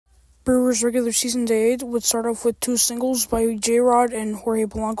Brewers regular season day 8 would start off with 2 singles by J-Rod and Jorge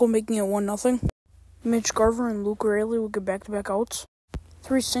Polanco, making it 1-0. Mitch Garver and Luke Raley would get back-to-back outs.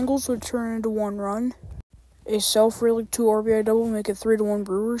 3 singles would turn into 1 run. A self-relic 2 RBI double would make it 3-1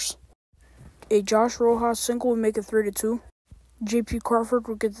 Brewers. A Josh Rojas single would make it 3-2. J.P. Crawford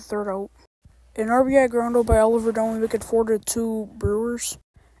would get the 3rd out. An RBI ground out by Oliver Dunn would make it 4-2 Brewers.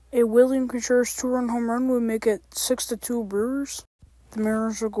 A William Contreras 2-run home run would make it 6-2 Brewers. The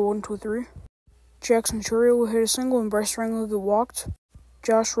Mariners would go 1-2-3. Jackson Chourio would hit a single and Bryce Wrangler would get walked.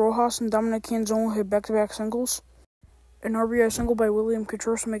 Josh Rojas and Dominic Canzone would hit back-to-back singles. An RBI single by William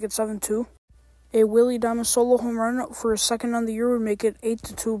Contreras would make it 7-2. A Willie Adames solo home run for his 2nd on the year would make it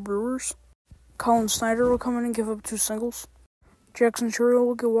 8-2 Brewers. Colin Snyder would come in and give up 2 singles. Jackson Chourio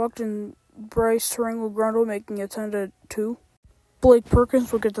would get walked and Bryce Wrangler would ground out, making it 10-2. Blake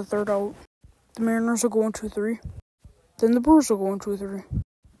Perkins would get the 3rd out. The Mariners would go 1-2-3. Then the Brewers will go 1-2-3.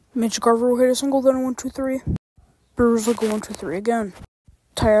 Mitch Garver will hit a single, then a 1-2-3. Brewers will go 1-2-3 again.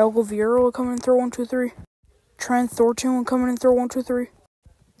 Tyago Vieira will come in and throw 1-2-3. Trent Thornton will come in and throw 1-2-3.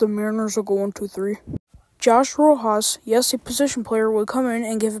 The Mariners will go 1-2-3. Josh Rojas, yes, a position player, would come in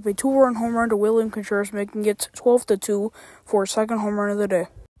and give up a 2-run home run to William Contreras, making it 12-2 for his 2nd home run of the day.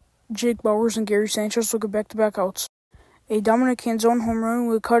 Jake Bauers and Gary Sanchez will get back-to-back outs. A Dominic Canzone home run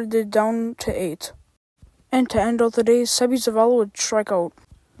would cut it down to 8. And to end out the day, Sebi Zavala would strike out.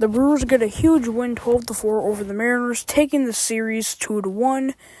 The Brewers get a huge win 12-4 over the Mariners, taking the series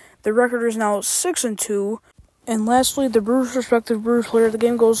 2-1. The record is now 6-2. And lastly, the Brewers' respective Brewers player of the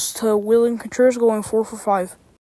game goes to William Contreras, going 4 for 5.